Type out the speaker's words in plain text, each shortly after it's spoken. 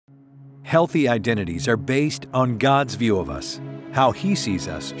Healthy identities are based on God's view of us. How He sees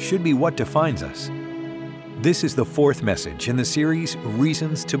us should be what defines us. This is the fourth message in the series,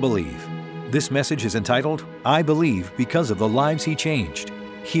 Reasons to Believe. This message is entitled, I Believe Because of the Lives He Changed.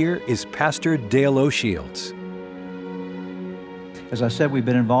 Here is Pastor Dale O'Shields. As I said, we've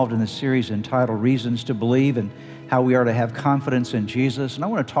been involved in this series entitled Reasons to Believe and how we are to have confidence in Jesus. And I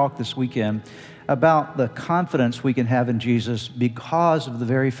want to talk this weekend about the confidence we can have in Jesus because of the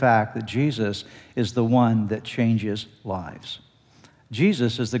very fact that Jesus is the one that changes lives.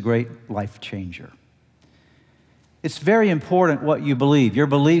 Jesus is the great life changer. It's very important what you believe. Your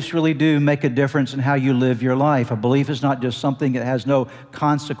beliefs really do make a difference in how you live your life. A belief is not just something that has no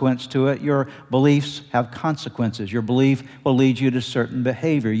consequence to it. Your beliefs have consequences. Your belief will lead you to certain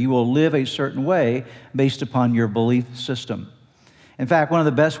behavior. You will live a certain way based upon your belief system. In fact, one of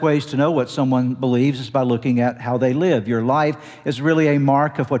the best ways to know what someone believes is by looking at how they live. Your life is really a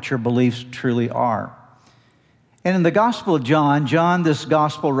mark of what your beliefs truly are. And in the Gospel of John, this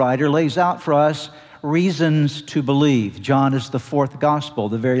gospel writer, lays out for us reasons to believe. John is the fourth gospel,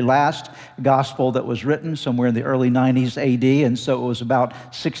 the very last gospel that was written somewhere in the early 90s AD, and so it was about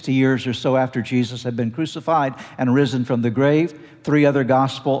 60 years or so after Jesus had been crucified and risen from the grave. Three other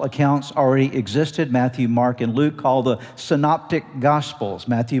gospel accounts already existed, Matthew, Mark, and Luke, called the synoptic gospels.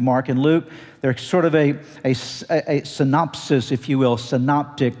 Matthew, Mark, and Luke, they're sort of a synopsis, if you will,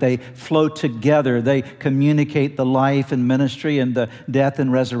 synoptic. They flow together. They communicate the life and ministry and the death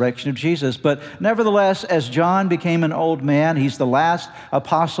and resurrection of Jesus. But nevertheless, as John became an old man, he's the last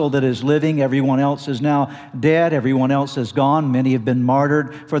apostle that is living. Everyone else is now dead. Everyone else is gone. Many have been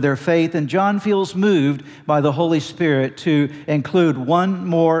martyred for their faith. And John feels moved by the Holy Spirit to include one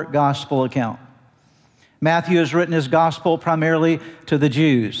more gospel account. Matthew has written his gospel primarily to the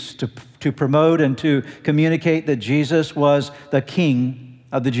Jews, to promote and to communicate that Jesus was the King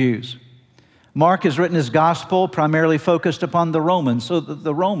of the Jews. Mark has written his gospel primarily focused upon the Romans, so that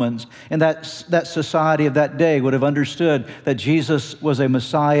the Romans in that society of that day would have understood that Jesus was a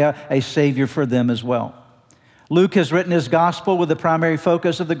Messiah, a Savior for them as well. Luke has written his gospel with the primary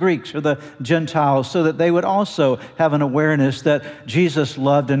focus of the Greeks or the Gentiles so that they would also have an awareness that Jesus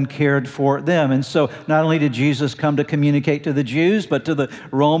loved and cared for them. And so not only did Jesus come to communicate to the Jews, but to the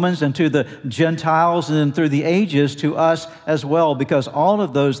Romans and to the Gentiles and then through the ages to us as well, because all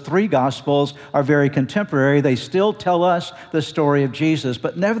of those three gospels are very contemporary. They still tell us the story of Jesus.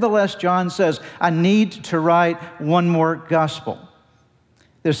 But nevertheless, John says, I need to write one more gospel.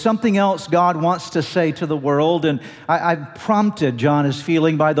 There's something else God wants to say to the world, and I've prompted, John is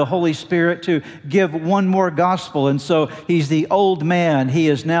feeling, by the Holy Spirit to give one more gospel. And so he's the old man. He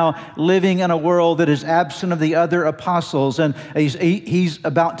is now living in a world that is absent of the other apostles, and he's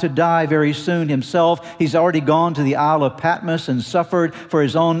about to die very soon himself. He's already gone to the Isle of Patmos and suffered for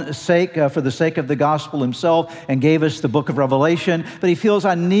his own sake, for the sake of the gospel himself, and gave us the book of Revelation. But he feels,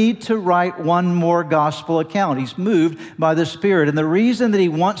 I need to write one more gospel account. He's moved by the Spirit. And the reason that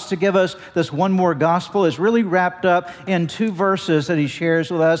he wants to give us this one more gospel is really wrapped up in two verses that he shares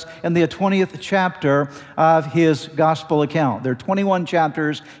with us in the 20th chapter of his gospel account. There are 21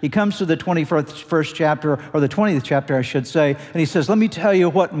 chapters. He comes to the 21st chapter, or the 20th chapter, I should say, and he says, let me tell you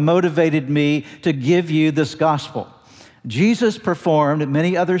what motivated me to give you this gospel. Jesus performed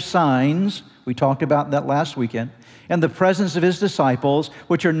many other signs, we talked about that last weekend, in the presence of his disciples,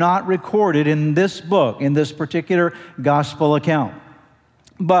 which are not recorded in this book, in this particular gospel account.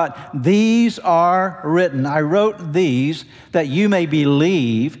 But these are written. I wrote these that you may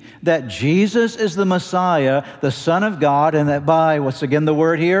believe that Jesus is the Messiah, the Son of God, and that by, what's again the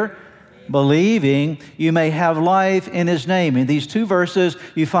word here? Believing, you may have life in his name. In these two verses,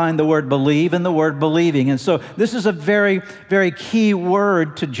 you find the word believe and the word believing. And so this is a very, very key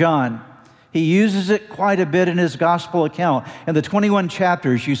word to John. He uses it quite a bit in his gospel account. In the 21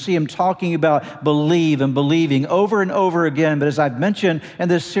 chapters, you see him talking about believe and believing over and over again. But as I've mentioned in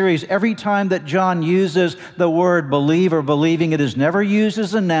this series, every time that John uses the word believe or believing, it is never used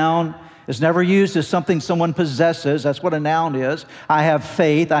as a noun. It's never used as something someone possesses. That's what a noun is. I have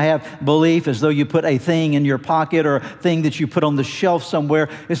faith. I have belief, as though you put a thing in your pocket or a thing that you put on the shelf somewhere.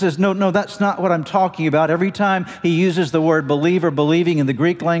 It says, no, that's not what I'm talking about. Every time he uses the word believe or believing in the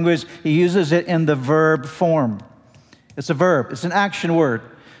Greek language, he uses it in the verb form. It's a verb. It's an action word.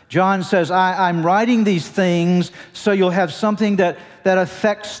 John says, I'm writing these things so you'll have something that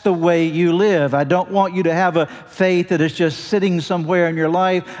affects the way you live. I don't want you to have a faith that is just sitting somewhere in your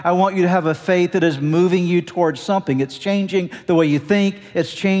life. I want you to have a faith that is moving you towards something. It's changing the way you think.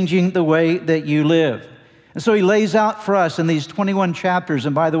 It's changing the way that you live. And so he lays out for us in these 21 chapters,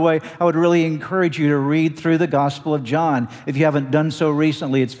 and by the way, I would really encourage you to read through the Gospel of John. If you haven't done so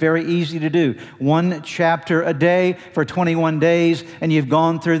recently, it's very easy to do. One chapter a day for 21 days, and you've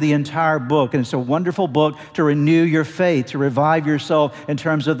gone through the entire book. And it's a wonderful book to renew your faith, to revive yourself in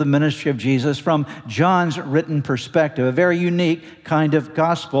terms of the ministry of Jesus from John's written perspective, a very unique kind of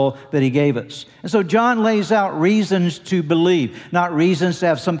gospel that he gave us. And so John lays out reasons to believe, not reasons to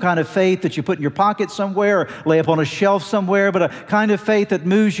have some kind of faith that you put in your pocket somewhere or lay up on a shelf somewhere, but a kind of faith that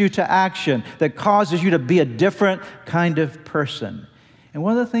moves you to action, that causes you to be a different kind of person. And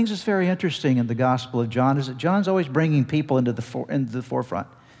one of the things that's very interesting in the Gospel of John is that John's always bringing people into the forefront.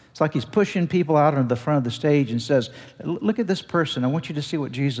 It's like he's pushing people out on the front of the stage and says, look at this person. I want you to see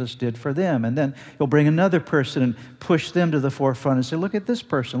what Jesus did for them. And then he'll bring another person and push them to the forefront and say, look at this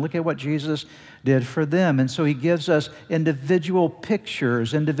person. Look at what Jesus did for them. And so he gives us individual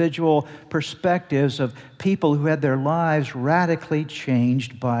pictures, individual perspectives of people who had their lives radically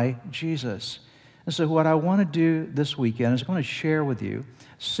changed by Jesus. And so what I want to do this weekend is I want to share with you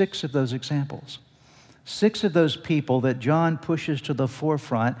 6 of those examples. 6 of those people that John pushes to the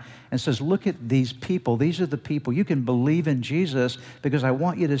forefront and says, look at these people. These are the people. You can believe in Jesus because I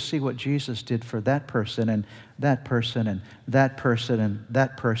want you to see what Jesus did for that person and that person and that person and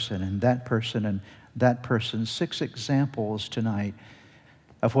that person and that person and that person. 6 examples tonight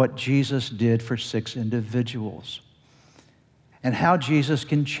of what Jesus did for 6 individuals and how Jesus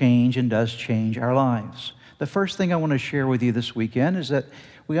can change and does change our lives. The first thing I want to share with you this weekend is that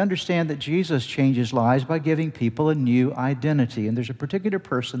we understand that Jesus changes lives by giving people a new identity. And there's a particular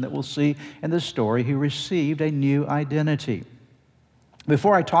person that we'll see in this story who received a new identity.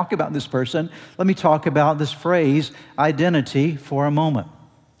 Before I talk about this person, let me talk about this phrase, identity, for a moment.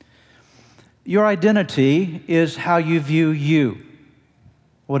 Your identity is how you view you.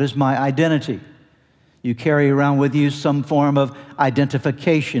 What is my identity? You carry around with you some form of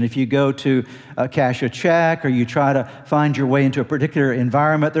identification. If you go to cash a check or you try to find your way into a particular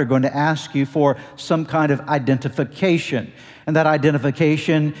environment, they're going to ask you for some kind of identification. And that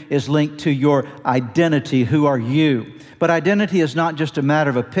identification is linked to your identity. Who are you? But identity is not just a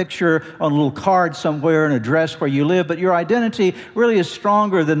matter of a picture on a little card somewhere, an address where you live, but your identity really is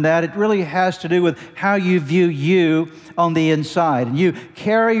stronger than that. It really has to do with how you view you on the inside. And you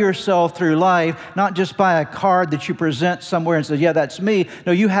carry yourself through life, not just by a card that you present somewhere and say, yeah, that's me.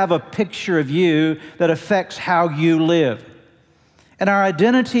 No, you have a picture of you that affects how you live. And our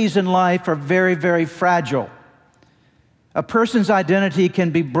identities in life are very, very fragile. A person's identity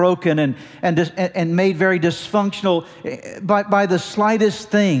can be broken and made very dysfunctional by the slightest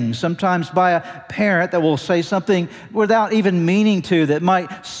thing, sometimes by a parent that will say something without even meaning to that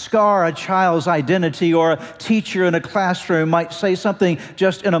might scar a child's identity, or a teacher in a classroom might say something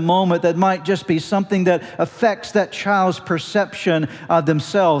just in a moment that might just be something that affects that child's perception of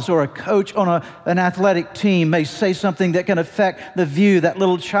themselves, or a coach on an athletic team may say something that can affect the view that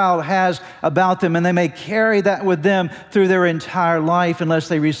little child has about them, and they may carry that with them through their entire life unless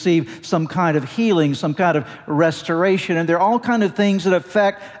they receive some kind of healing, some kind of restoration. And there are all kinds of things that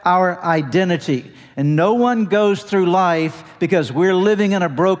affect our identity. And no one goes through life because we're living in a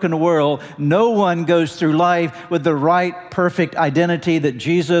broken world. No one goes through life with the right, perfect identity that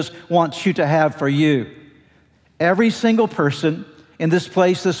Jesus wants you to have for you. Every single person in this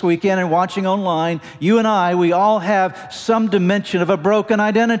place this weekend and watching online, you and I, we all have some dimension of a broken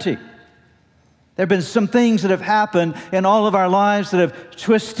identity. There have been some things that have happened in all of our lives that have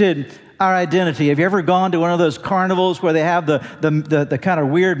twisted our identity. Have you ever gone to one of those carnivals where they have the kind of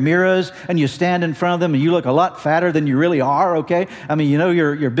weird mirrors and you stand in front of them and you look a lot fatter than you really are, okay? I mean, you know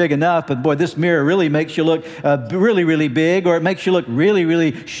you're big enough, but boy, this mirror really makes you look really, really big, or it makes you look really,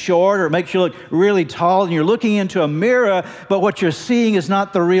 really short, or it makes you look really tall, and you're looking into a mirror, but what you're seeing is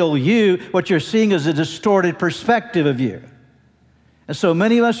not the real you. What you're seeing is a distorted perspective of you. And so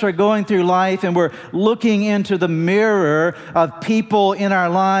many of us are going through life and we're looking into the mirror of people in our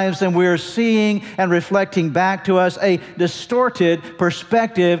lives, and we're seeing and reflecting back to us a distorted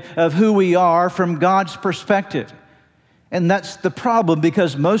perspective of who we are from God's perspective. And that's the problem,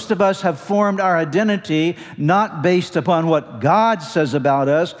 because most of us have formed our identity not based upon what God says about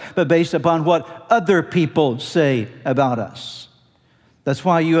us, but based upon what other people say about us. That's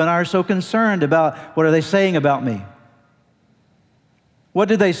why you and I are so concerned about what are they saying about me. What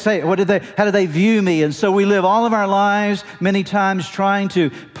did they say? How do they view me? And so we live all of our lives many times trying to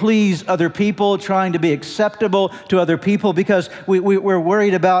please other people, trying to be acceptable to other people because we're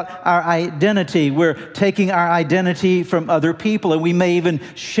worried about our identity. We're taking our identity from other people, and we may even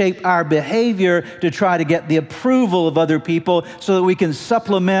shape our behavior to try to get the approval of other people so that we can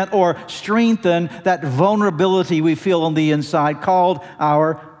supplement or strengthen that vulnerability we feel on the inside called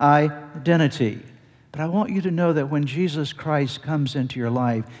our identity. But I want you to know that when Jesus Christ comes into your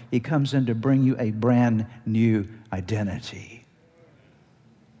life, He comes in to bring you a brand new identity.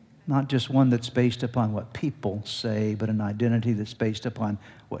 Not just one that's based upon what people say, but an identity that's based upon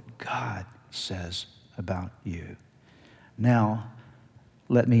what God says about you. Now,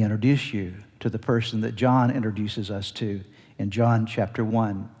 let me introduce you to the person that John introduces us to in John chapter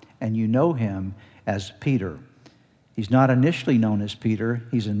 1. And you know him as Peter. He's not initially known as Peter.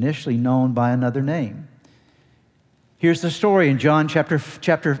 He's initially known by another name. Here's the story in John chapter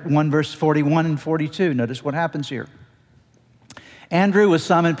 1, verse 41 and 42. Notice what happens here. Andrew was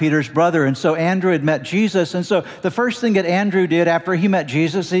Simon Peter's brother, and so Andrew had met Jesus. And so the first thing that Andrew did after he met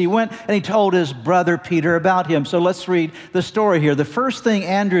Jesus, he went and he told his brother Peter about him. So let's read the story here. The first thing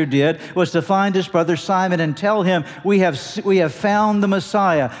Andrew did was to find his brother Simon and tell him, we have found the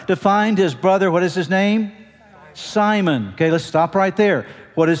Messiah. To find his brother, what is his name? Simon. Okay, let's stop right there.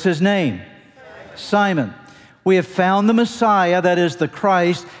 What is his name? Simon. We have found the Messiah, that is the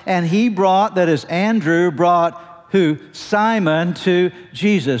Christ, and he brought, that is Andrew, brought who? Simon to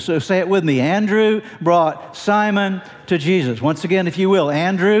Jesus. So say it with me. Andrew brought Simon to Jesus. Once again, if you will,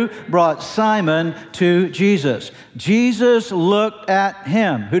 Andrew brought Simon to Jesus. Jesus looked at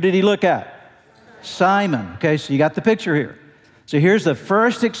him. Who did he look at? Simon. Okay, so you got the picture here. So here's the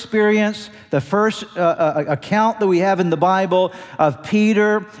first experience, the first account that we have in the Bible of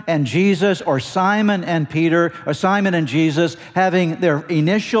Peter and Jesus, or Simon and Peter, or Simon and Jesus having their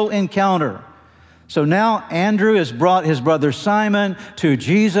initial encounter. So now Andrew has brought his brother Simon to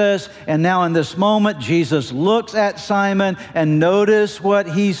Jesus, and now in this moment, Jesus looks at Simon, and notice what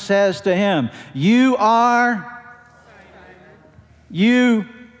he says to him. You are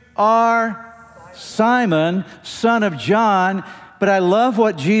Simon, son of John. But I love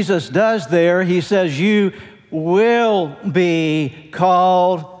what Jesus does there. He says, you will be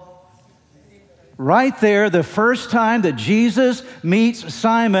called. Right there, the first time that Jesus meets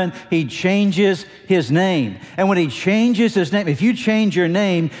Simon, he changes his name. And when he changes his name, if you change your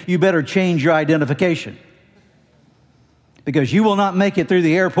name, you better change your identification. Because you will not make it through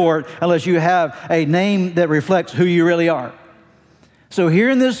the airport unless you have a name that reflects who you really are. So here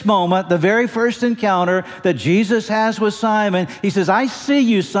in this moment, the very first encounter that Jesus has with Simon, he says, I see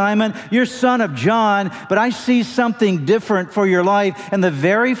you, Simon, you're son of John, but I see something different for your life. And the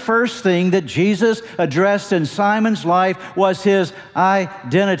very first thing that Jesus addressed in Simon's life was his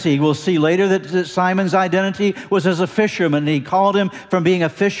identity. We'll see later that Simon's identity was as a fisherman. And he called him from being a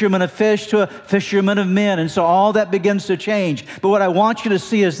fisherman of fish to a fisherman of men. And so all that begins to change. But what I want you to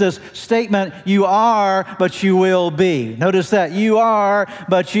see is this statement, you are, but you will be. Notice that, you are,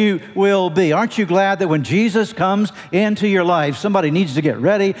 but you will be. Aren't you glad that when Jesus comes into your life, somebody needs to get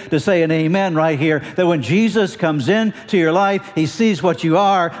ready to say an amen right here, that when Jesus comes into your life, he sees what you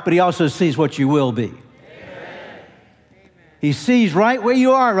are, but he also sees what you will be. He sees right where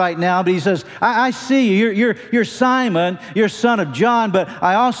you are right now, but he says, I see you. You're Simon, you're son of John, but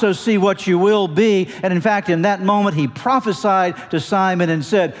I also see what you will be. And in fact, in that moment, he prophesied to Simon and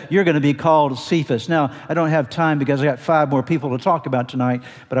said, you're going to be called Cephas. Now, I don't have time because I got 5 more people to talk about tonight,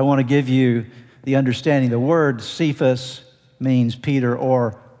 but I want to give you the understanding. The word Cephas means Peter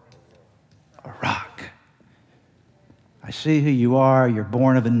or a rock. I see who you are. You're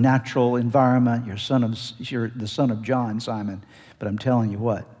born of a natural environment. You're the son of John, Simon. But I'm telling you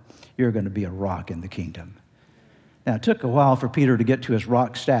what, you're going to be a rock in the kingdom. Now, it took a while for Peter to get to his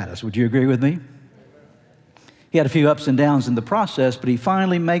rock status. Would you agree with me? He had a few ups and downs in the process, but he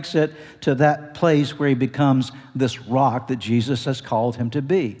finally makes it to that place where he becomes this rock that Jesus has called him to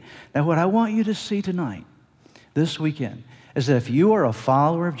be. Now, what I want you to see tonight, this weekend, is that if you are a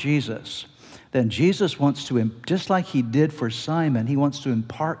follower of Jesus, then Jesus wants to, just like he did for Simon, he wants to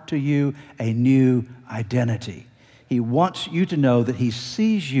impart to you a new identity. He wants you to know that he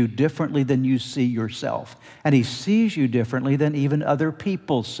sees you differently than you see yourself. And he sees you differently than even other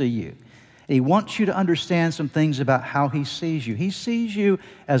people see you. He wants you to understand some things about how he sees you. He sees you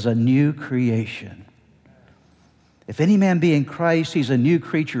as a new creation. If any man be in Christ, he's a new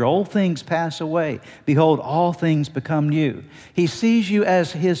creature. Old things pass away. Behold, all things become new. He sees you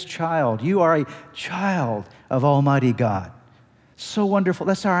as his child. You are a child of Almighty God. So wonderful.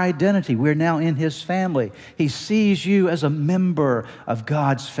 That's our identity. We're now in His family. He sees you as a member of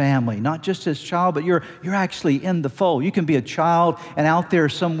God's family, not just His child, but you're actually in the fold. You can be a child and out there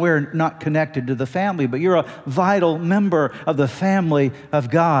somewhere not connected to the family, but you're a vital member of the family of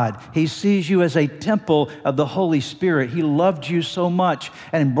God. He sees you as a temple of the Holy Spirit. He loved you so much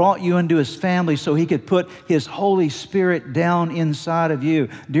and brought you into His family so He could put His Holy Spirit down inside of you.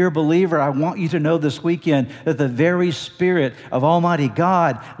 Dear believer, I want you to know this weekend that the very Spirit of Almighty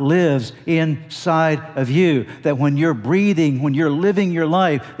God lives inside of you. That when you're breathing, when you're living your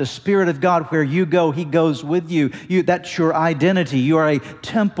life, the Spirit of God, where you go, He goes with you. That's your identity. You are a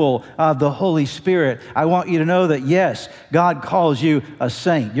temple of the Holy Spirit. I want you to know that, yes, God calls you a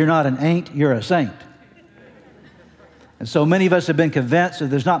saint. You're not an ain't, you're a saint. And so many of us have been convinced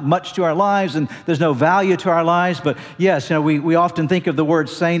that there's not much to our lives and there's no value to our lives. But yes, we often think of the word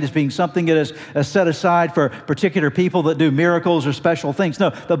saint as being something that is set aside for particular people that do miracles or special things.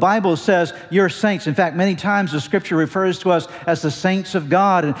 No, the Bible says you're saints. In fact, many times the Scripture refers to us as the saints of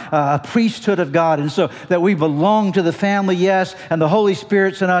God and a priesthood of God. And so that we belong to the family, yes, and the Holy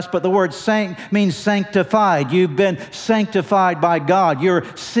Spirit's in us. But the word saint means sanctified. You've been sanctified by God. You're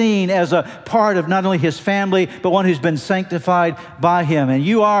seen as a part of not only His family, but one who's been sanctified by Him. And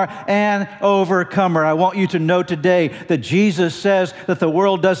you are an overcomer. I want you to know today that Jesus says that the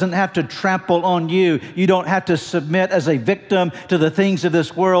world doesn't have to trample on you. You don't have to submit as a victim to the things of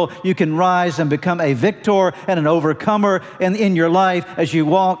this world. You can rise and become a victor and an overcomer in your life as you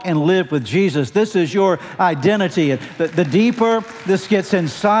walk and live with Jesus. This is your identity. The deeper this gets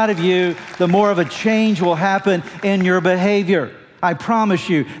inside of you, the more of a change will happen in your behavior. I promise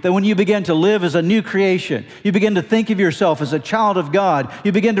you that when you begin to live as a new creation, you begin to think of yourself as a child of God,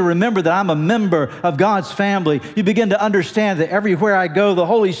 you begin to remember that I'm a member of God's family, you begin to understand that everywhere I go, the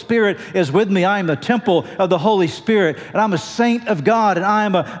Holy Spirit is with me. I am the temple of the Holy Spirit, and I'm a saint of God, and I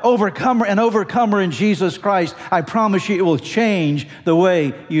am an overcomer in Jesus Christ. I promise you it will change the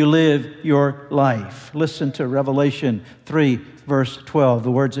way you live your life. Listen to Revelation 3, verse 12, the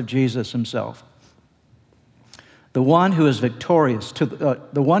words of Jesus Himself. The one who is victorious,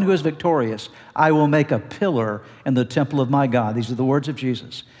 I will make a pillar in the temple of my God. These are the words of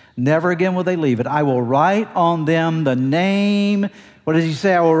Jesus. Never again will they leave it. I will write on them the name. What does He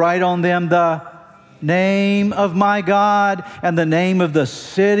say? I will write on them the name of my God and the name of the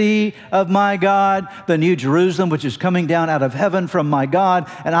city of my God, the New Jerusalem, which is coming down out of heaven from my God,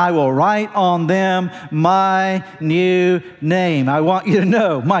 and I will write on them my new name. I want you to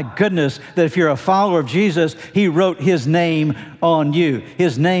know, my goodness, that if you're a follower of Jesus, He wrote His name on you.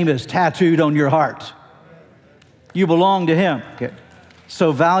 His name is tattooed on your heart. You belong to Him. Okay.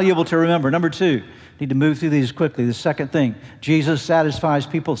 So valuable to remember. Number 2, need to move through these quickly. The second thing, Jesus satisfies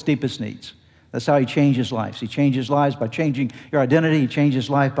people's deepest needs. That's how He changes lives. He changes lives by changing your identity. He changes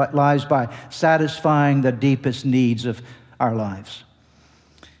lives by satisfying the deepest needs of our lives.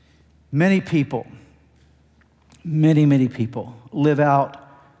 Many people live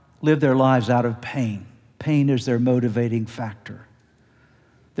their lives out of pain. Pain is their motivating factor.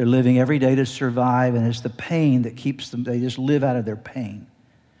 They're living every day to survive, and it's the pain that keeps them. They just live out of their pain.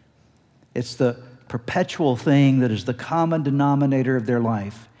 It's the perpetual thing that is the common denominator of their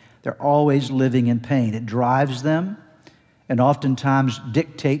life. They're always living in pain. It drives them and oftentimes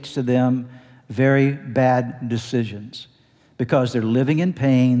dictates to them very bad decisions. Because they're living in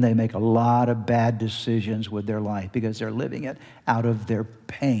pain, they make a lot of bad decisions with their life because they're living it out of their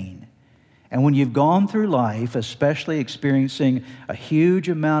pain. And when you've gone through life, especially experiencing a huge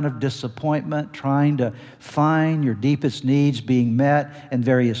amount of disappointment, trying to find your deepest needs being met in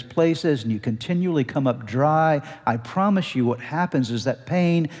various places, and you continually come up dry, I promise you what happens is that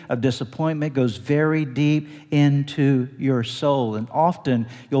pain of disappointment goes very deep into your soul. And often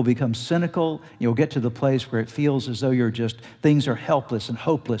you'll become cynical. You'll get to the place where it feels as though things are helpless and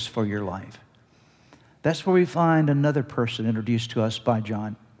hopeless for your life. That's where we find another person introduced to us by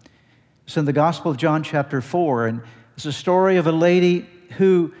John. It's in the Gospel of John chapter 4, and it's a story of a lady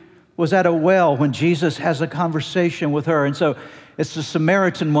who was at a well when Jesus has a conversation with her. And so it's a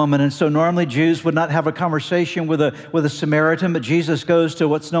Samaritan woman, and so normally Jews would not have a conversation with a Samaritan, but Jesus goes to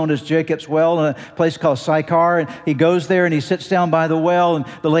what's known as Jacob's well in a place called Sychar, and He goes there and He sits down by the well, and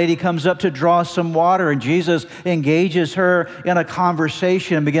the lady comes up to draw some water, and Jesus engages her in a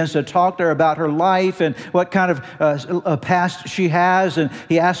conversation and begins to talk to her about her life and what kind of a past she has, and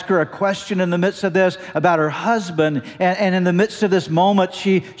He asks her a question in the midst of this about her husband, and in the midst of this moment,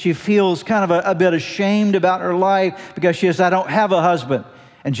 she feels kind of a bit ashamed about her life because she says, I don't have a husband.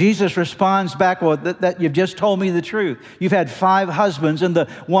 And Jesus responds back, well, that you've just told me the truth. You've had 5 husbands, and the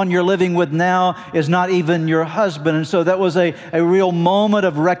one you're living with now is not even your husband. And so that was a real moment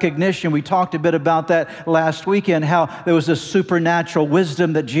of recognition. We talked a bit about that last weekend, how there was a supernatural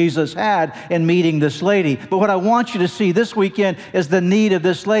wisdom that Jesus had in meeting this lady. But what I want you to see this weekend is the need of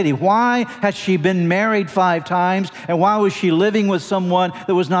this lady. Why had she been married 5 times, and why was she living with someone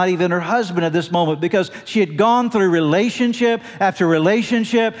that was not even her husband at this moment? Because she had gone through relationship after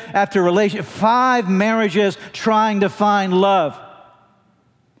relationship after relationship, 5 marriages trying to find love.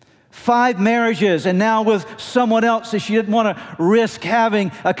 5 marriages, and now with someone else that she didn't want to risk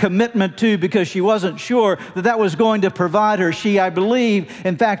having a commitment to because she wasn't sure that that was going to provide her. I believe,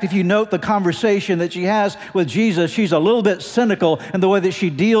 in fact, if you note the conversation that she has with Jesus, she's a little bit cynical in the way that she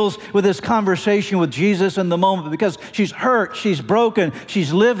deals with this conversation with Jesus in the moment, because she's hurt, she's broken,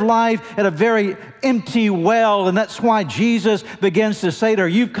 she's lived life at a very empty well, and that's why Jesus begins to say to her,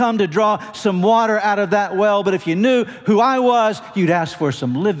 you've come to draw some water out of that well, but if you knew who I was, you'd ask for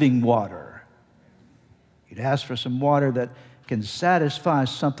some living water. You'd ask for some water that can satisfy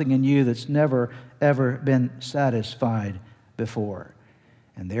something in you that's never, ever been satisfied before.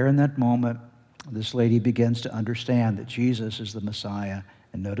 And there in that moment, this lady begins to understand that Jesus is the Messiah.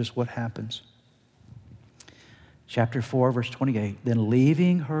 And notice what happens. Chapter 4, verse 28, then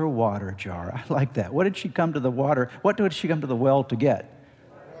leaving her water jar. I like that. What did she come to the water? What did she come to the well to get?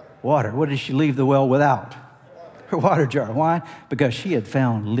 Water. What did she leave the well without? Her water jar. Why? Because she had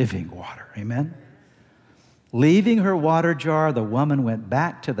found living water. Amen? Leaving her water jar, the woman went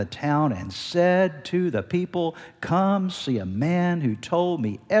back to the town and said to the people, come see a man who told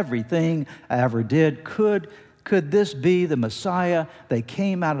me everything I ever did. Could this be the Messiah? They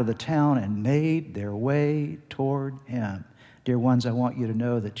came out of the town and made their way toward him. Dear ones, I want you to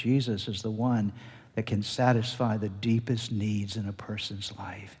know that Jesus is the one that can satisfy the deepest needs in a person's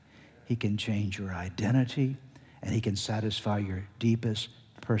life. He can change your identity, and he can satisfy your deepest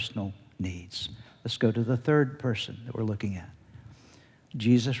personal needs. Let's go to the third person that we're looking at.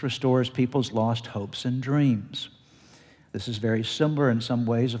 Jesus restores people's lost hopes and dreams. This is very similar in some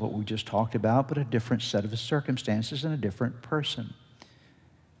ways of what we just talked about, but a different set of circumstances and a different person.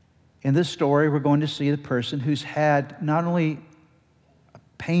 In this story, we're going to see the person who's had not only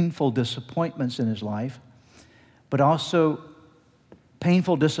painful disappointments in his life, but also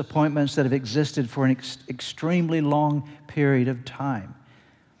painful disappointments that have existed for an extremely long period of time.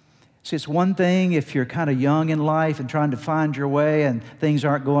 See, it's one thing if you're kind of young in life and trying to find your way and things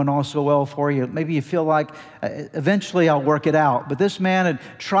aren't going all so well for you. Maybe you feel like eventually I'll work it out. But this man had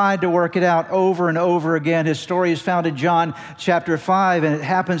tried to work it out over and over again. His story is found in John chapter 5, and it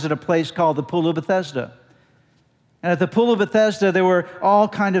happens at a place called the Pool of Bethesda. And at the Pool of Bethesda, there were all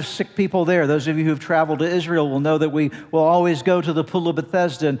kind of sick people there. Those of you who've traveled to Israel will know that we will always go to the Pool of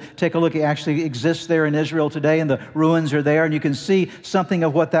Bethesda and take a look. It actually exists there in Israel today, and the ruins are there, and you can see something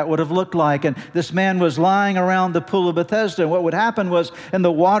of what that would have looked like. And this man was lying around the Pool of Bethesda, and what would happen was in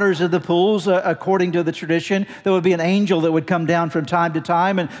the waters of the pools, according to the tradition, there would be an angel that would come down from time to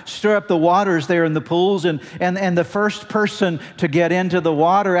time and stir up the waters there in the pools, and the first person to get into the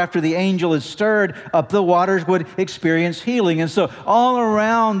water after the angel had stirred up the waters would experience healing. And so all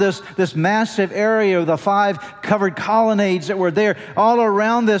around this massive area of the 5 covered colonnades that were there, all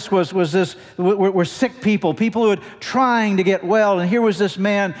around this were sick people who were trying to get well. And here was this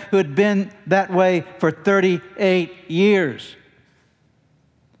man who had been that way for 38 years.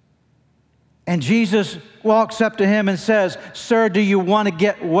 And Jesus walks up to him and says, "Sir, do you want to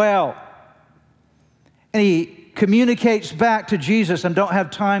get well?" And he communicates back to Jesus. And don't have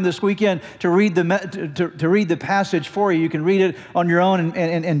time this weekend to read the passage for you. You can read it on your own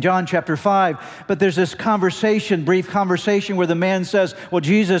in John chapter 5. But there's this brief conversation where the man says, well,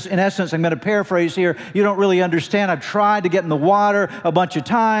 Jesus, in essence, I'm going to paraphrase here, you don't really understand. I've tried to get in the water a bunch of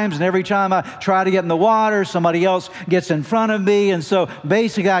times, and every time I try to get in the water, somebody else gets in front of me. And so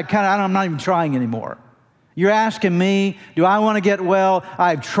basically, I'm not even trying anymore. You're asking me, do I want to get well?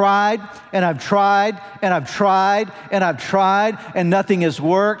 I've tried, and I've tried, and I've tried, and I've tried, and nothing has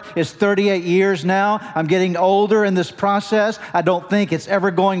worked. It's 38 years now. I'm getting older in this process. I don't think it's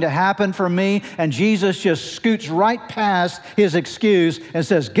ever going to happen for me. And Jesus just scoots right past his excuse and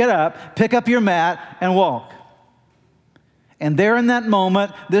says, get up, pick up your mat, and walk. And there in that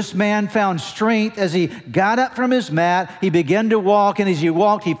moment, this man found strength as he got up from his mat. He began to walk, and as he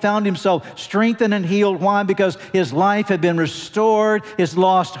walked, he found himself strengthened and healed. Why? Because his life had been restored. His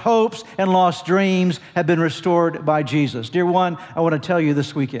lost hopes and lost dreams had been restored by Jesus. Dear one, I want to tell you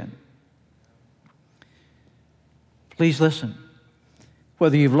this weekend, please listen.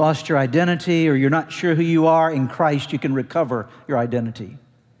 Whether you've lost your identity or you're not sure who you are in Christ, you can recover your identity.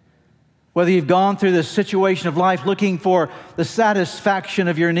 Whether you've gone through this situation of life looking for the satisfaction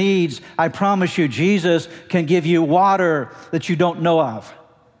of your needs, I promise you, Jesus can give you water that you don't know of,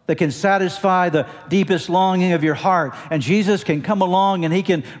 that can satisfy the deepest longing of your heart. And Jesus can come along and He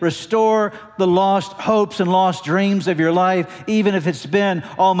can restore the lost hopes and lost dreams of your life, even if it's been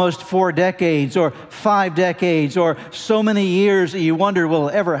almost 4 decades or 5 decades or so many years that you wonder, will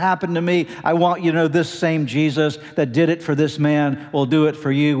it ever happen to me? I want you to know this same Jesus that did it for this man will do it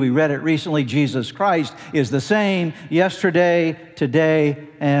for you. We read it recently. Jesus Christ is the same yesterday, today,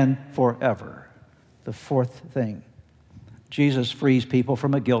 and forever. The fourth thing. Jesus frees people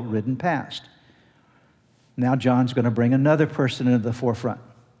from a guilt-ridden past. Now John's going to bring another person into the forefront.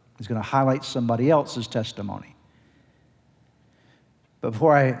 He's going to highlight somebody else's testimony. But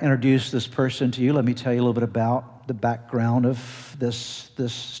before I introduce this person to you, let me tell you a little bit about the background of this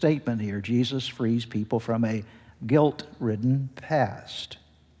statement here. Jesus frees people from a guilt-ridden past.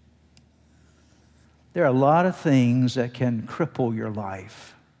 There are a lot of things that can cripple your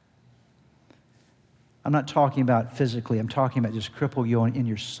life. I'm not talking about physically. I'm talking about just cripple you in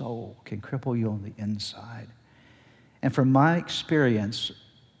your soul, can cripple you on the inside. And from my experience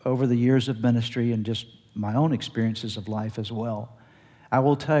over the years of ministry and just my own experiences of life as well, I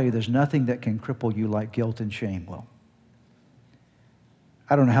will tell you there's nothing that can cripple you like guilt and shame will.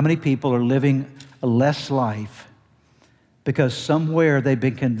 I don't know how many people are living a less life because somewhere they've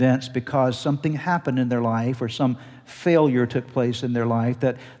been convinced because something happened in their life or some failure took place in their life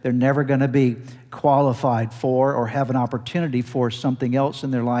that they're never going to be qualified for or have an opportunity for something else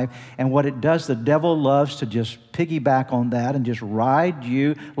in their life. And what it does, the devil loves to just piggyback on that and just ride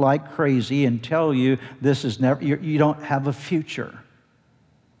you like crazy and tell you this is never, you don't have a future.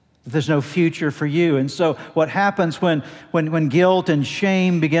 There's no future for you. And so what happens when guilt and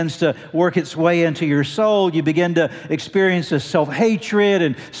shame begins to work its way into your soul, you begin to experience this self-hatred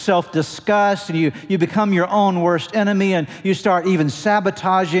and self-disgust, and you become your own worst enemy, and you start even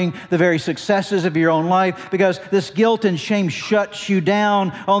sabotaging the very successes of your own life because this guilt and shame shuts you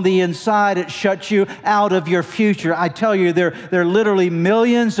down on the inside. It shuts you out of your future. I tell you, there are literally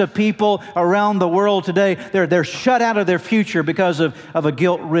millions of people around the world today. They're shut out of their future because of a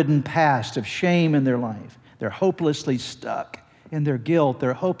guilt-ridden past of shame in their life. They're hopelessly stuck in their guilt.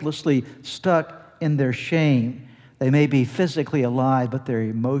 They're hopelessly stuck in their shame. They may be physically alive, but they're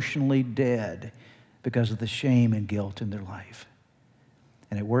emotionally dead because of the shame and guilt in their life.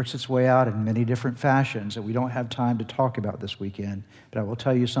 And it works its way out in many different fashions that we don't have time to talk about this weekend. But I will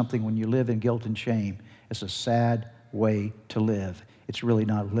tell you something, when you live in guilt and shame, it's a sad way to live. It's really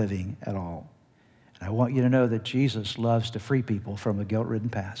not living at all. I want you to know that Jesus loves to free people from a guilt-ridden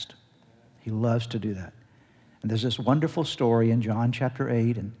past. He loves to do that. And there's this wonderful story in John chapter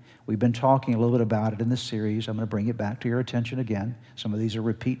 8, and we've been talking a little bit about it in this series. I'm going to bring it back to your attention again. Some of these are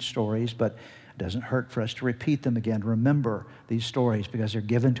repeat stories, but it doesn't hurt for us to repeat them again. Remember these stories because they're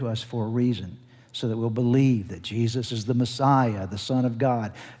given to us for a reason, so that we'll believe that Jesus is the Messiah, the Son of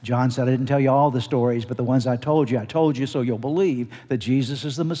God. John said, I didn't tell you all the stories, but the ones I told you so you'll believe that Jesus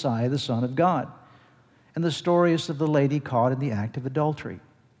is the Messiah, the Son of God. And the story is of the lady caught in the act of adultery.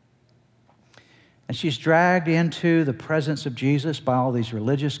 And she's dragged into the presence of Jesus by all these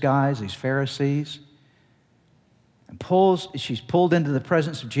religious guys, these Pharisees. And she's pulled into the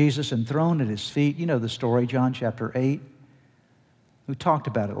presence of Jesus and thrown at his feet. You know the story, John chapter 8. We talked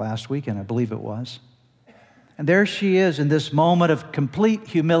about it last weekend, I believe it was. And there she is in this moment of complete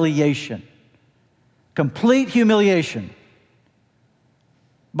humiliation. Complete humiliation.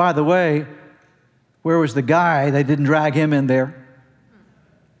 By the way, where was the guy? They didn't drag him in there.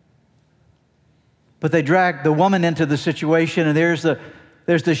 But they dragged the woman into the situation, and there's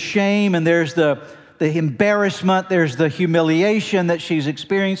the shame, and there's the embarrassment, there's the humiliation that she's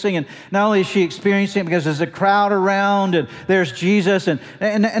experiencing. And not only is she experiencing it because there's a crowd around, and there's Jesus, and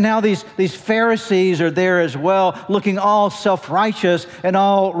now these Pharisees are there as well, looking all self-righteous and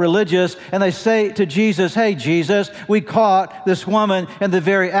all religious. And they say to Jesus, hey, Jesus, we caught this woman in the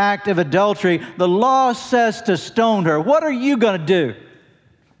very act of adultery. The law says to stone her. What are you going to do?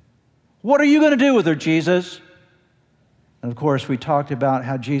 What are you going to do with her, Jesus? And of course, we talked about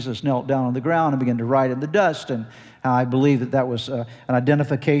how Jesus knelt down on the ground and began to write in the dust, and how I believe that was an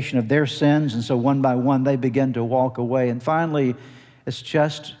identification of their sins. And so one by one, they began to walk away. And finally, it's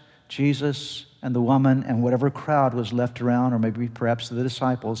just Jesus and the woman and whatever crowd was left around, or maybe perhaps the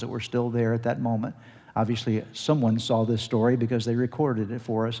disciples that were still there at that moment. Obviously, someone saw this story because they recorded it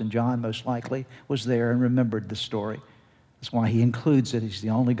for us, and John most likely was there and remembered the story. That's why he includes it. He's the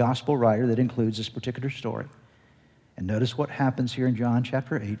only gospel writer that includes this particular story. And notice what happens here in John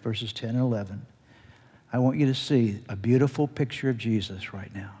chapter 8, verses 10 and 11. I want you to see a beautiful picture of Jesus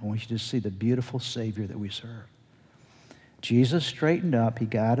right now. I want you to see the beautiful Savior that we serve. Jesus straightened up. He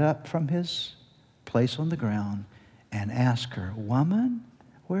got up from his place on the ground and asked her, "Woman,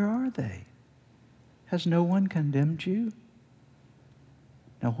 where are they? Has no one condemned you?"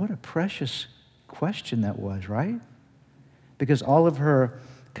 Now, what a precious question that was, right? Because all of her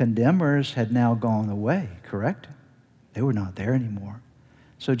condemners had now gone away, correct? They were not there anymore.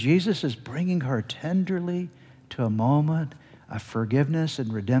 So Jesus is bringing her tenderly to a moment of forgiveness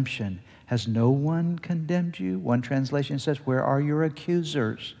and redemption. Has no one condemned you? One translation says, where are your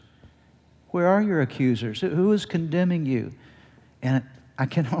accusers? Where are your accusers? Who is condemning you? And I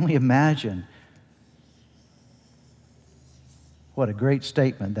can only imagine what a great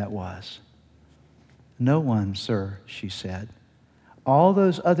statement that was. No one, sir, she said. All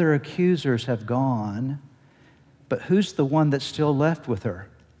those other accusers have gone, but who's the one that's still left with her?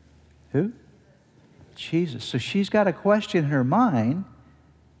 Who? Jesus. So she's got a question in her mind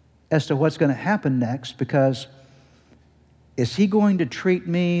as to what's going to happen next, because is he going to treat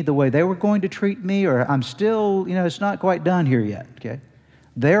me the way they were going to treat me, or I'm still, it's not quite done here yet, okay?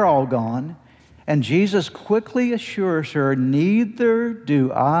 They're all gone. And Jesus quickly assures her, neither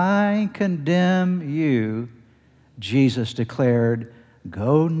do I condemn you. Jesus declared,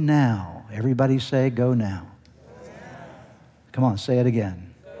 go now. Everybody say, go now. Go now. Come on, say it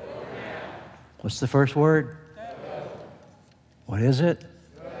again. Go now. What's the first word? Go. What is it?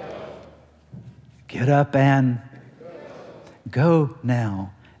 Go. Get up and go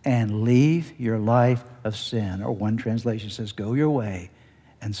now and leave your life of sin. Or one translation says, go your way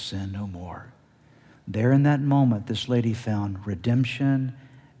and sin no more. There in that moment, this lady found redemption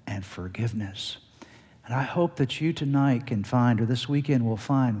and forgiveness. And I hope that you tonight can find, or this weekend will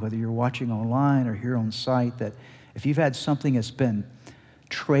find, whether you're watching online or here on site, that if you've had something that's been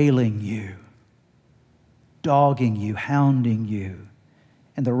trailing you, dogging you, hounding you,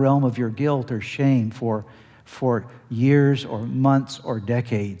 in the realm of your guilt or shame for years or months or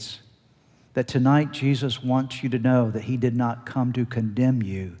decades, that tonight Jesus wants you to know that he did not come to condemn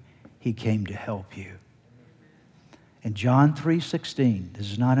you. He came to help you. In John 3:16,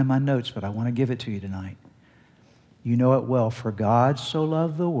 this is not in my notes, but I want to give it to you tonight. You know it well. For God so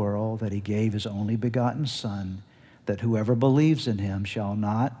loved the world that he gave his only begotten Son, that whoever believes in him shall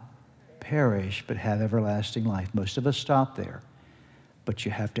not perish, but have everlasting life. Most of us stop there. But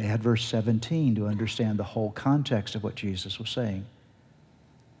you have to add verse 17 to understand the whole context of what Jesus was saying.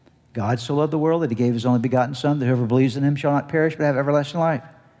 God so loved the world that he gave his only begotten Son, that whoever believes in him shall not perish, but have everlasting life.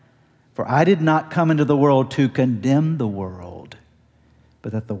 For I did not come into the world to condemn the world,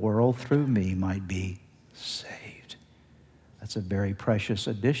 but that the world through me might be saved. That's a very precious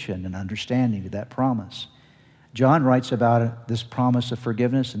addition and understanding to that promise. John writes about this promise of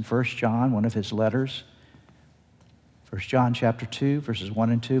forgiveness in 1 John, one of his letters. 1 John chapter 2, verses 1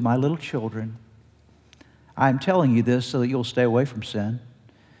 and 2. My little children, I am telling you this so that you'll stay away from sin.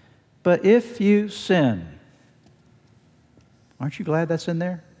 But if you sin, aren't you glad that's in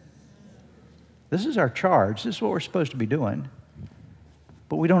there? This is our charge. This is what we're supposed to be doing.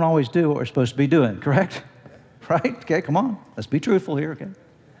 But we don't always do what we're supposed to be doing, correct? Right? Okay, come on. Let's be truthful here, okay?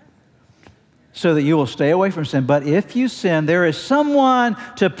 So that you will stay away from sin. But if you sin, there is someone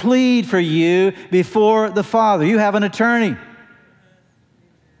to plead for you before the Father. You have an attorney.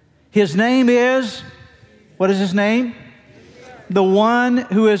 His name is, what is his name? The one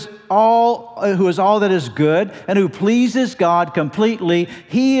who is all that is good and who pleases God completely.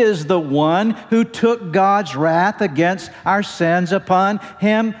 He is the one who took God's wrath against our sins upon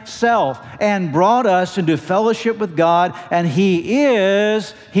himself and brought us into fellowship with God. And he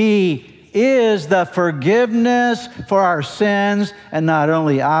is the forgiveness for our sins, and not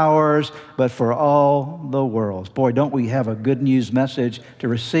only ours, but for all the world's. Boy, don't we have a good news message to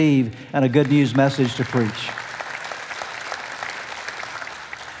receive and a good news message to preach.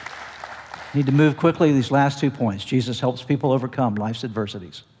 Need to move quickly these last 2 points. Jesus helps people overcome life's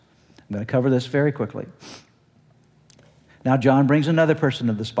adversities. I'm going to cover this very quickly. Now, John brings another person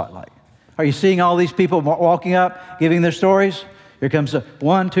to the spotlight. Are you seeing all these people walking up, giving their stories? Here comes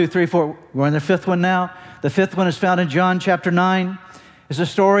 1, 2, 3, 4. We're on the 5th one now. The 5th one is found in John chapter 9. It's a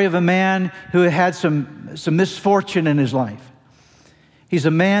story of a man who had some misfortune in his life. He's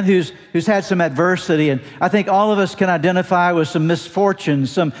a man who's had some adversity, and I think all of us can identify with some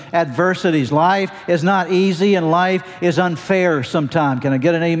misfortunes, some adversities. Life is not easy, and life is unfair sometimes. Can I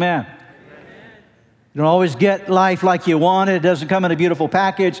get an amen? You don't always get life like you want it. It doesn't come in a beautiful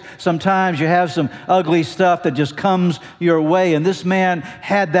package. Sometimes you have some ugly stuff that just comes your way, and this man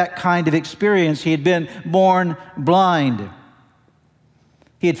had that kind of experience. He had been born blind.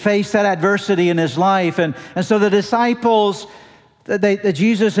 He had faced that adversity in his life. And so the disciples,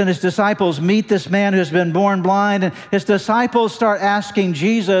 Jesus and his disciples meet this man who has been born blind, and his disciples start asking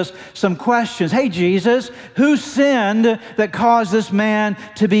Jesus some questions. Hey, Jesus, who sinned that caused this man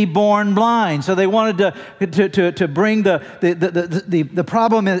to be born blind? So they wanted to bring the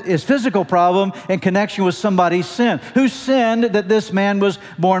problem, his physical problem, in connection with somebody's sin. Who sinned that this man was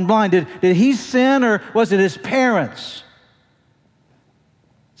born blind? Did he sin, or was it his parents?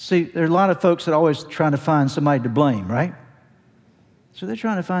 See, there are a lot of folks that are always trying to find somebody to blame, right? So they're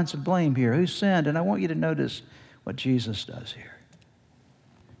trying to find some blame here. Who sinned? And I want you to notice what Jesus does here.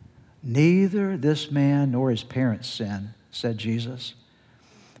 Neither this man nor his parents sinned, said Jesus.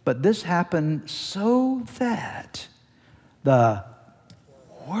 But this happened so that the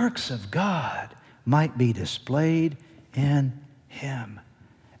works of God might be displayed in him.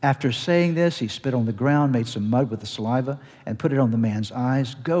 After saying this, he spit on the ground, made some mud with the saliva, and put it on the man's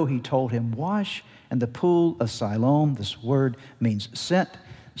eyes. Go, he told him, wash in the pool of Siloam. This word means sent.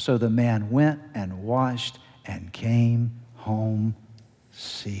 So the man went and washed and came home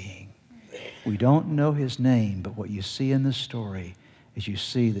seeing. We don't know his name, but what you see in this story is you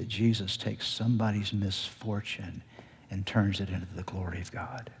see that Jesus takes somebody's misfortune and turns it into the glory of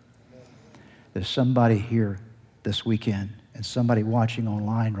God. There's somebody here this weekend and somebody watching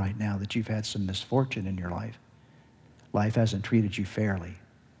online right now that you've had some misfortune in your life. Life hasn't treated you fairly.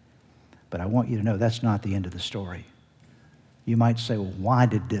 But I want you to know that's not the end of the story. You might say, well, why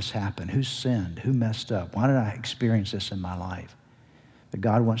did this happen? Who sinned? Who messed up? Why did I experience this in my life? But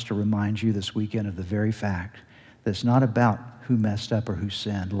God wants to remind you this weekend of the very fact that it's not about who messed up or who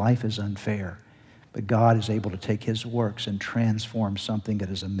sinned. Life is unfair. But God is able to take his works and transform something that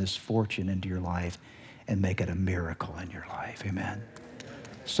is a misfortune into your life and make it a miracle in your life. Amen.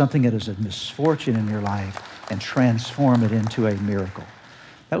 Something that is a misfortune in your life and transform it into a miracle.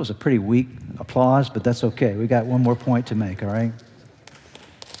 That was a pretty weak applause, but that's okay. We got one more point to make, all right?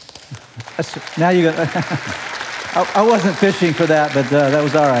 Now you got. I wasn't fishing for that, but that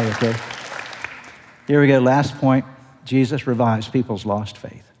was all right, okay? Here we go, last point. Jesus revives people's lost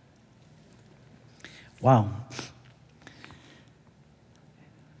faith. Wow.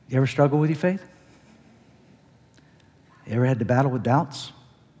 You ever struggle with your faith? You ever had to battle with doubts?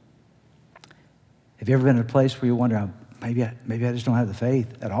 Have you ever been in a place where you wonder, maybe I just don't have the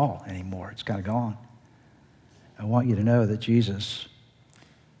faith at all anymore. It's kind of gone. I want you to know that Jesus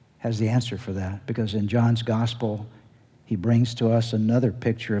has the answer for that, because in John's gospel, he brings to us another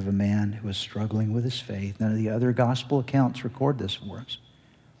picture of a man who was struggling with his faith. None of the other gospel accounts record this for us.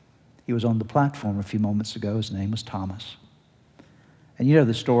 He was on the platform a few moments ago. His name was Thomas. And you know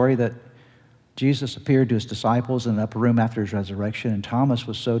the story that Jesus appeared to his disciples in an upper room after his resurrection, and Thomas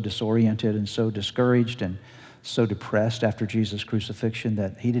was so disoriented and so discouraged and so depressed after Jesus' crucifixion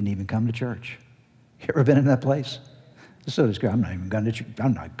that he didn't even come to church. You ever been in that place? So discouraged.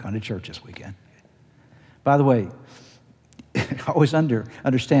 I'm not going to church this weekend. By the way, always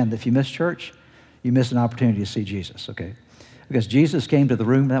understand that if you miss church, you miss an opportunity to see Jesus, okay? Because Jesus came to the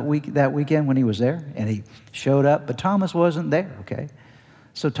room that weekend when he was there, and he showed up, but Thomas wasn't there, okay?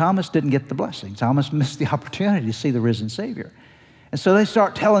 So Thomas didn't get the blessing. Thomas missed the opportunity to see the risen Savior. And so they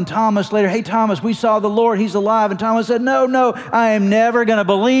start telling Thomas later, hey, Thomas, we saw the Lord. He's alive. And Thomas said, no, I am never going to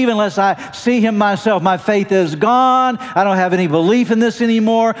believe unless I see him myself. My faith is gone. I don't have any belief in this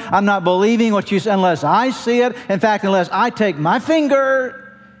anymore. I'm not believing what you say unless I see it. In fact, unless I take my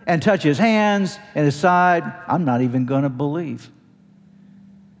finger and touch his hands and his side, I'm not even going to believe.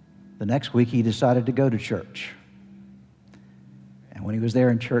 The next week, he decided to go to church. And when he was there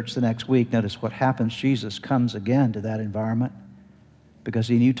in church the next week, notice what happens. Jesus comes again to that environment, because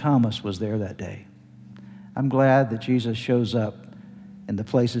he knew Thomas was there that day. I'm glad that Jesus shows up in the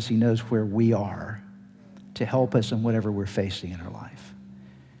places he knows where we are to help us in whatever we're facing in our life.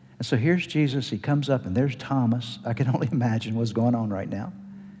 And so here's Jesus. He comes up, and there's Thomas. I can only imagine what's going on right now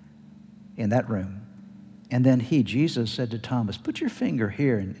in that room. And then Jesus said to Thomas, put your finger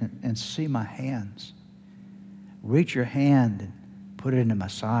here and see my hands. Reach your hand and put it into my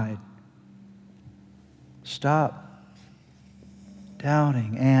side. Stop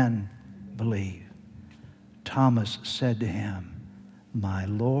doubting and believe. Thomas said to him, my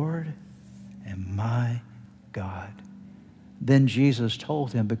Lord and my God. Then Jesus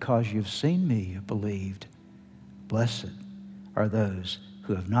told him, because you've seen me, you've believed. Blessed are those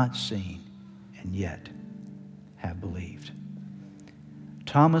who have not seen and yet have believed.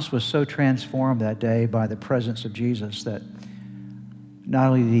 Thomas was so transformed that day by the presence of Jesus that not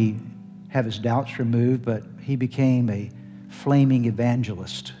only did he have his doubts removed, but he became a flaming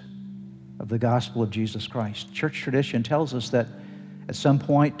evangelist of the gospel of Jesus Christ. Church tradition tells us that At some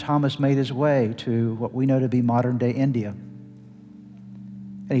point, Thomas made his way to what we know to be modern-day India.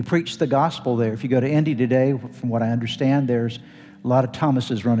 And he preached the gospel there. If you go to India today, from what I understand, there's a lot of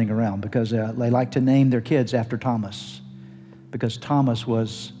Thomases running around because they like to name their kids after Thomas, because Thomas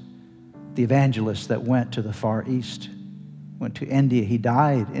was the evangelist that went to the Far East, went to India. He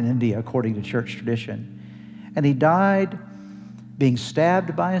died in India according to church tradition. And he died being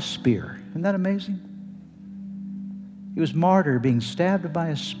stabbed by a spear. Isn't that amazing? He was martyred being stabbed by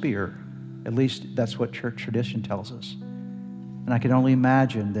a spear. At least that's what church tradition tells us. And I can only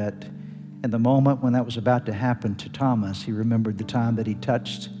imagine that in the moment when that was about to happen to Thomas, he remembered the time that he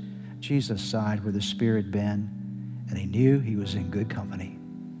touched Jesus' side where the spear had been, and he knew he was in good company.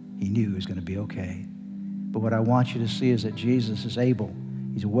 He knew he was going to be okay. But what I want you to see is that Jesus is able,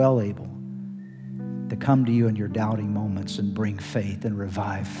 he's well able, to come to you in your doubting moments and bring faith and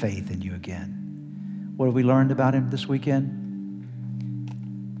revive faith in you again. What have we learned about him this weekend?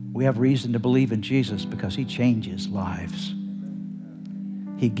 We have reason to believe in Jesus because he changes lives.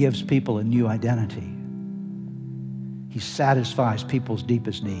 He gives people a new identity. He satisfies people's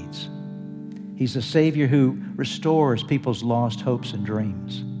deepest needs. He's the Savior who restores people's lost hopes and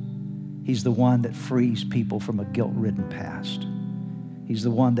dreams. He's the one that frees people from a guilt-ridden past. He's the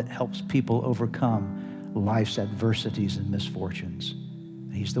one that helps people overcome life's adversities and misfortunes.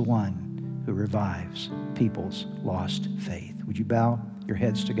 He's the one who revives people's lost faith. Would you bow your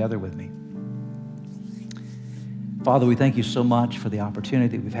heads together with me? Father, we thank you so much for the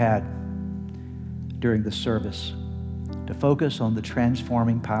opportunity that we've had during this service to focus on the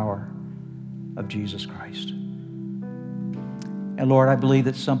transforming power of Jesus Christ. And Lord, I believe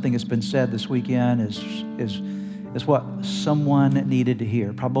that something that's been said this weekend is what someone needed to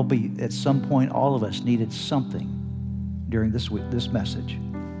hear. Probably at some point, all of us needed something during this message.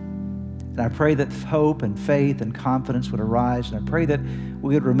 And I pray that hope and faith and confidence would arise. And I pray that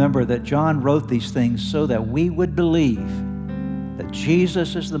we would remember that John wrote these things so that we would believe that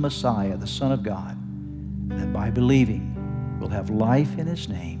Jesus is the Messiah, the Son of God, and that by believing, we'll have life in his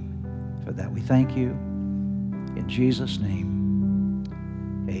name. For that we thank you. In Jesus' name,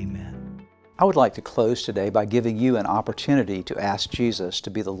 amen. I would like to close today by giving you an opportunity to ask Jesus to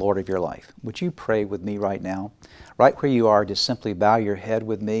be the Lord of your life. Would you pray with me right now? Right where you are, just simply bow your head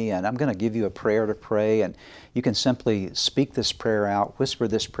with me, and I'm going to give you a prayer to pray, and you can simply speak this prayer out, whisper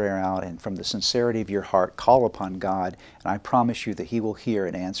this prayer out, and from the sincerity of your heart, call upon God, and I promise you that he will hear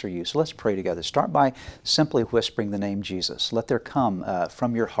and answer you. So let's pray together. Start by simply whispering the name Jesus. Let there come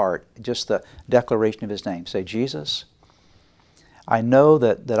from your heart just the declaration of his name. Say, Jesus, I know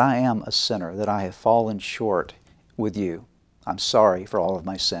that I am a sinner, that I have fallen short with you. I'm sorry for all of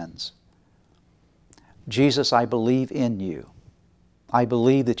my sins. Jesus, I believe in you. I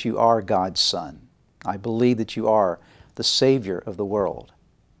believe that you are God's Son. I believe that you are the Savior of the world.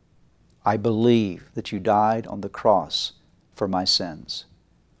 I believe that you died on the cross for my sins.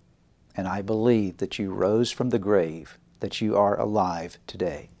 And I believe that you rose from the grave, that you are alive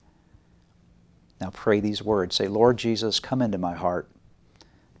today. Now pray these words. Say, Lord Jesus, come into my heart.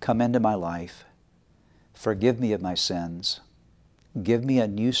 Come into my life. Forgive me of my sins. Give me a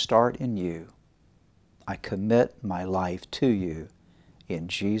new start in you. I commit my life to you. In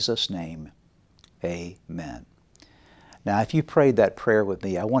Jesus' name, amen. Now, if you prayed that prayer with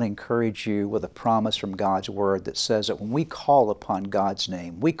me, I want to encourage you with a promise from God's Word that says that when we call upon God's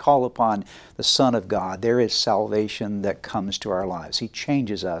name, we call upon the Son of God, there is salvation that comes to our lives. He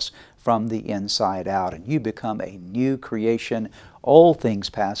changes us from the inside out, and you become a new creation. Old things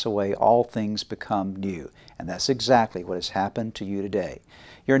pass away, all things become new. And that's exactly what has happened to you today.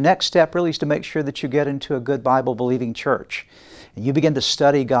 Your next step really is to make sure that you get into a good Bible-believing church. And you begin to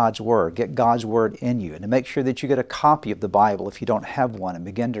study God's Word, get God's Word in you, and to make sure that you get a copy of the Bible if you don't have one, and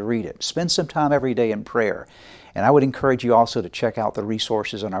begin to read it. Spend some time every day in prayer. And I would encourage you also to check out the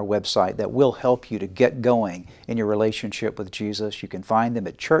resources on our website that will help you to get going in your relationship with Jesus. You can find them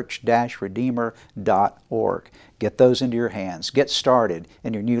at church-redeemer.org. Get those into your hands. Get started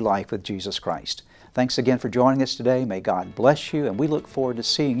in your new life with Jesus Christ. Thanks again for joining us today. May God bless you, and we look forward to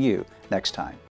seeing you next time.